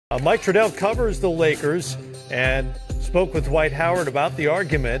Mike Trudell covers the Lakers and spoke with Dwight Howard about the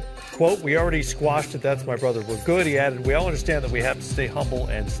argument. Quote, "We already squashed it. That's my brother. We're good." He added, "We all understand that we have to stay humble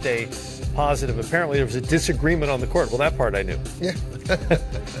and stay positive." Apparently, there was a disagreement on the court. Well, that part I knew. Yeah.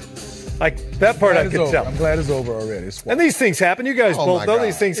 Like, that part I could tell. I'm glad it's over already. And these things happen. You guys both know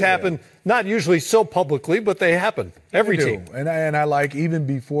these things happen, not usually so publicly, but they happen. Every team. And I like, even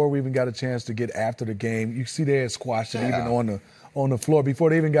before we even got a chance to get after the game, you see they had squashed it even on the floor. Before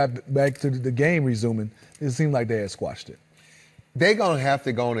they even got back to the game resuming, it seemed like they had squashed it. They're going to have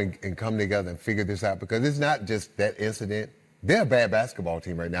to go on and come together and figure this out, because it's not just that incident. They're a bad basketball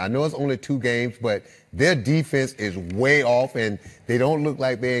team right now. I know it's only 2 games, but their defense is way off, and they don't look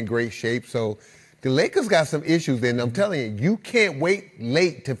like they're in great shape. So the Lakers got some issues, and I'm telling you, you can't wait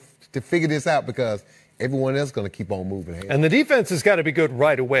late to figure this out, because everyone else is going to keep on moving ahead. And the defense has got to be good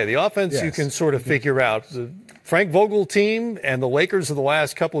right away. The offense, you can sort of figure out. The Frank Vogel team and the Lakers of the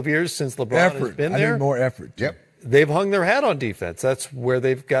last couple of years since LeBron has been there. I need more effort. Yep. They've hung their hat on defense. That's where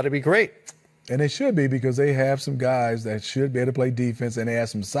they've got to be great. And they should be, because they have some guys that should be able to play defense, and they have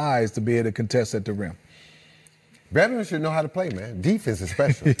some size to be able to contest at the rim. Veterans should know how to play, man. Defense is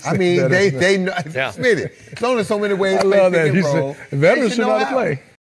special. I mean, they know. Smitty, there's only so many ways to play pick and roll. Veterans should know how to play.